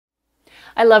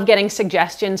I love getting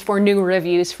suggestions for new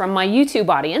reviews from my YouTube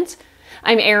audience.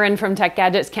 I'm Erin from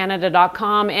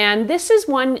TechGadgetsCanada.com, and this is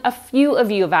one a few of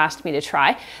you have asked me to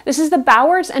try. This is the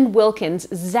Bowers Wilkins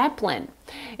Zeppelin.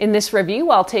 In this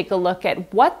review, I'll take a look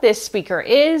at what this speaker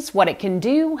is, what it can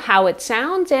do, how it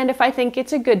sounds, and if I think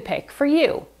it's a good pick for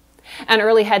you. An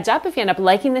early heads up, if you end up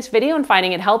liking this video and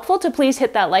finding it helpful, to please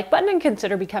hit that like button and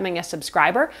consider becoming a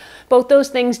subscriber. Both those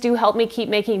things do help me keep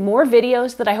making more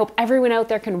videos that I hope everyone out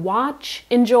there can watch,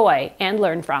 enjoy, and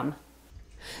learn from.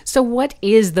 So what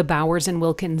is the Bowers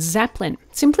Wilkins Zeppelin?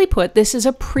 Simply put, this is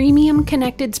a premium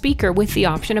connected speaker with the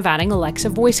option of adding Alexa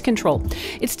voice control.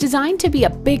 It's designed to be a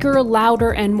bigger,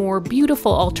 louder, and more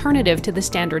beautiful alternative to the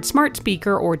standard smart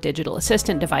speaker or digital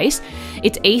assistant device.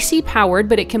 It's AC powered,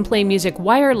 but it can play music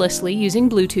wirelessly using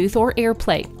Bluetooth or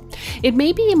AirPlay. It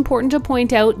may be important to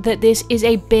point out that this is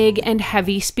a big and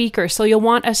heavy speaker, so you'll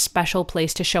want a special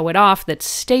place to show it off that's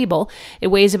stable. It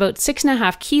weighs about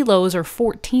 6.5 kilos or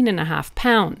 14.5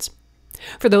 pounds.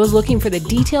 For those looking for the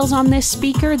details on this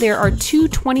speaker, there are two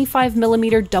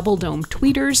 25mm double dome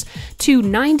tweeters, two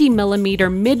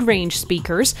 90mm mid-range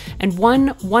speakers, and one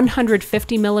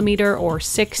 150mm or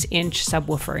 6-inch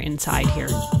subwoofer inside here.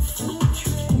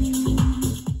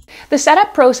 The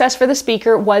setup process for the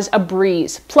speaker was a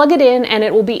breeze. Plug it in and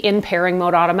it will be in pairing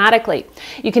mode automatically.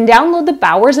 You can download the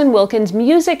Bowers Wilkins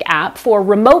Music app for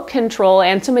remote control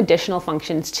and some additional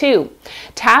functions too.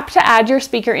 Tap to add your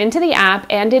speaker into the app,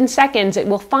 and in seconds it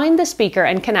will find the speaker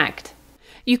and connect.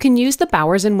 You can use the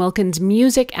Bowers Wilkins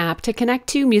Music app to connect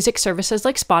to music services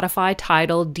like Spotify,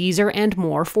 Tidal, Deezer, and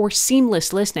more for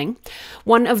seamless listening.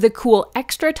 One of the cool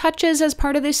extra touches as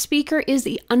part of this speaker is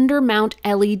the undermount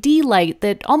LED light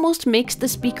that almost makes the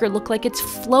speaker look like it's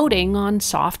floating on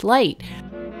soft light.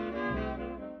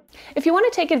 If you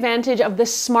want to take advantage of the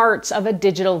smarts of a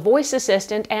digital voice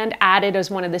assistant and add it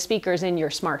as one of the speakers in your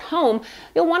smart home,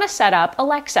 you'll want to set up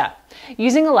Alexa.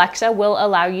 Using Alexa will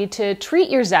allow you to treat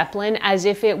your Zeppelin as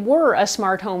if it were a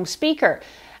smart home speaker,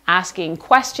 asking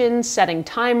questions, setting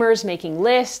timers, making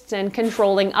lists, and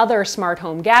controlling other smart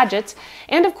home gadgets,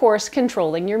 and of course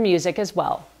controlling your music as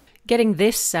well. Getting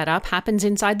this set up happens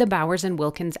inside the Bowers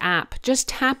Wilkins app. Just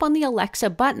tap on the Alexa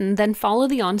button, then follow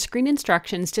the on-screen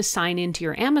instructions to sign into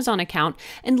your Amazon account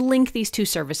and link these two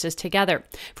services together.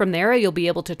 From there, you'll be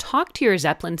able to talk to your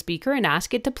Zeppelin speaker and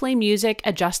ask it to play music,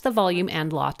 adjust the volume,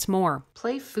 and lots more.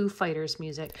 Play Foo Fighters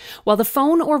music. While the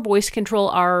phone or voice control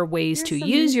are ways to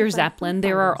use your Zeppelin,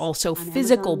 there are also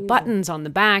physical buttons on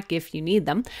the back if you need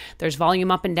them. There's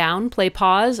volume up and down, play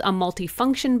pause, a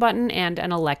multifunction button, and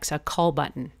an Alexa call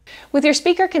button. With your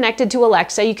speaker connected to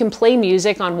Alexa, you can play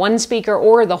music on one speaker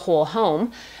or the whole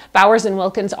home. Bowers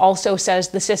Wilkins also says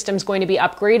the system's going to be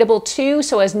upgradable too,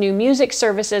 so as new music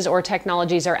services or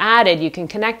technologies are added, you can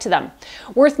connect to them.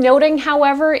 Worth noting,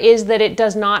 however, is that it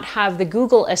does not have the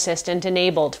Google Assistant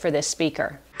enabled for this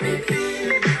speaker.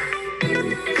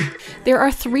 There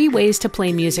are 3 ways to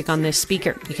play music on this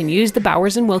speaker. You can use the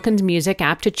Bowers Wilkins Music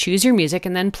app to choose your music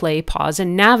and then play, pause,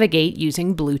 and navigate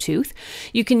using Bluetooth.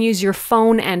 You can use your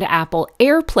phone and Apple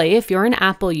AirPlay if you're an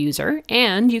Apple user,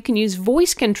 and you can use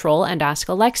voice control and ask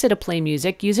Alexa to play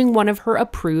music using one of her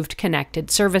approved connected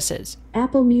services.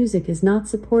 Apple Music is not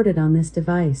supported on this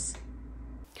device.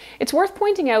 It's worth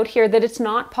pointing out here that it's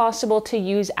not possible to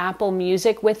use Apple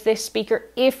Music with this speaker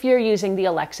if you're using the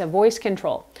Alexa voice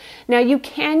control. Now, you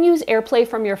can use AirPlay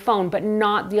from your phone, but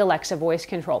not the Alexa voice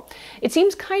control. It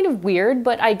seems kind of weird,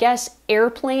 but I guess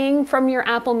AirPlaying from your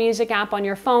Apple Music app on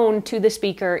your phone to the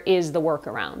speaker is the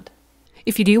workaround.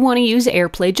 If you do want to use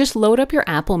AirPlay, just load up your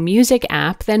Apple Music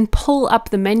app, then pull up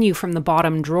the menu from the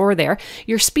bottom drawer there.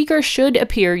 Your speaker should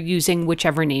appear using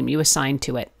whichever name you assign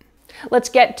to it. Let's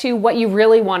get to what you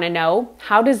really want to know.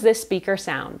 How does this speaker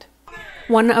sound?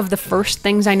 One of the first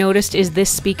things I noticed is this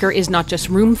speaker is not just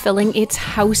room filling, it's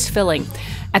house filling.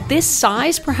 At this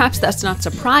size, perhaps that's not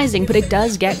surprising, but it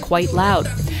does get quite loud.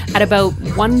 At about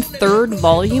 1/3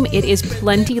 volume, it is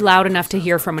plenty loud enough to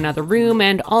hear from another room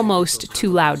and almost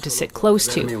too loud to sit close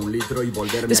to.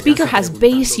 The speaker has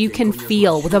bass you can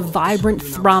feel. With a vibrant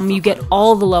thrum, you get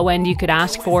all the low end you could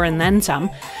ask for and then some.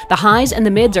 The highs and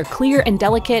the mids are clear and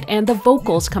delicate, and the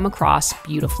vocals come across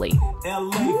beautifully.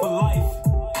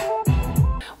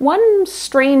 One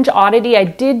strange oddity I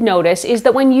did notice is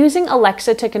that when using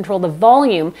Alexa to control the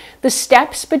volume, the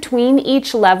steps between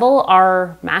each level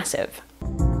are massive.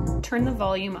 Turn the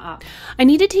volume up. I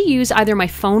needed to use either my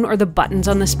phone or the buttons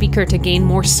on the speaker to gain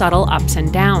more subtle ups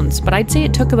and downs, but I'd say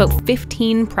it took about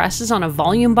 15 presses on a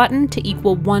volume button to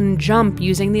equal 1 jump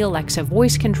using the Alexa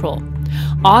voice control.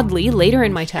 Oddly, later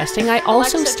in my testing, I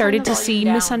also started to see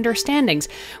misunderstandings,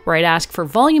 where I'd ask for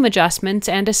volume adjustments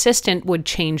and Assistant would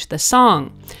change the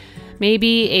song.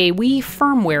 Maybe a wee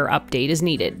firmware update is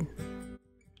needed.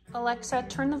 Alexa,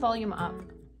 turn the volume up.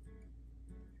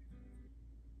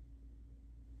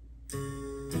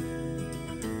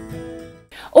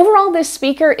 Overall, this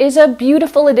speaker is a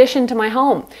beautiful addition to my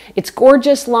home. Its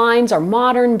gorgeous lines are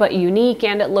modern but unique,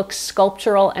 and it looks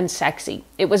sculptural and sexy.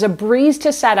 It was a breeze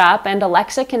to set up, and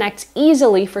Alexa connects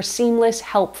easily for seamless,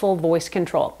 helpful voice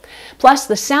control. Plus,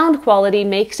 the sound quality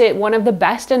makes it one of the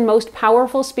best and most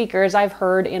powerful speakers I've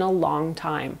heard in a long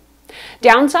time.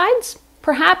 Downsides?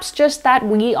 Perhaps just that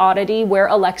wee oddity where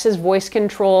Alexa's voice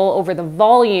control over the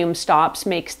volume stops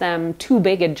makes them too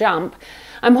big a jump.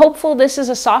 I'm hopeful this is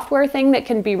a software thing that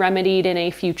can be remedied in a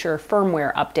future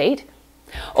firmware update.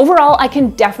 Overall, I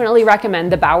can definitely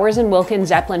recommend the Bowers Wilkins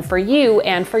Zeppelin for you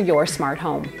and for your smart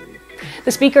home.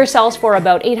 The speaker sells for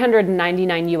about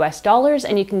 $899 US,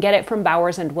 and you can get it from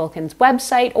Bowers Wilkins'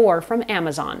 website or from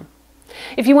Amazon.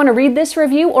 If you want to read this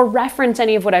review or reference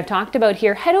any of what I've talked about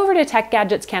here, head over to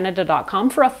techgadgetscanada.com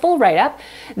for a full write-up.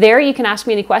 There you can ask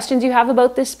me any questions you have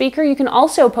about this speaker. You can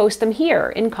also post them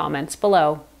here in comments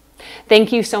below.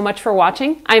 Thank you so much for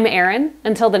watching. I'm Erin.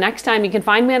 Until the next time, you can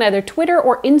find me on either Twitter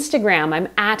or Instagram. I'm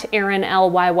at Erin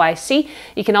LYYC.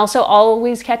 You can also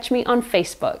always catch me on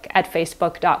Facebook at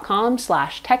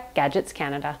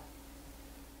facebook.com/techgadgetscanada.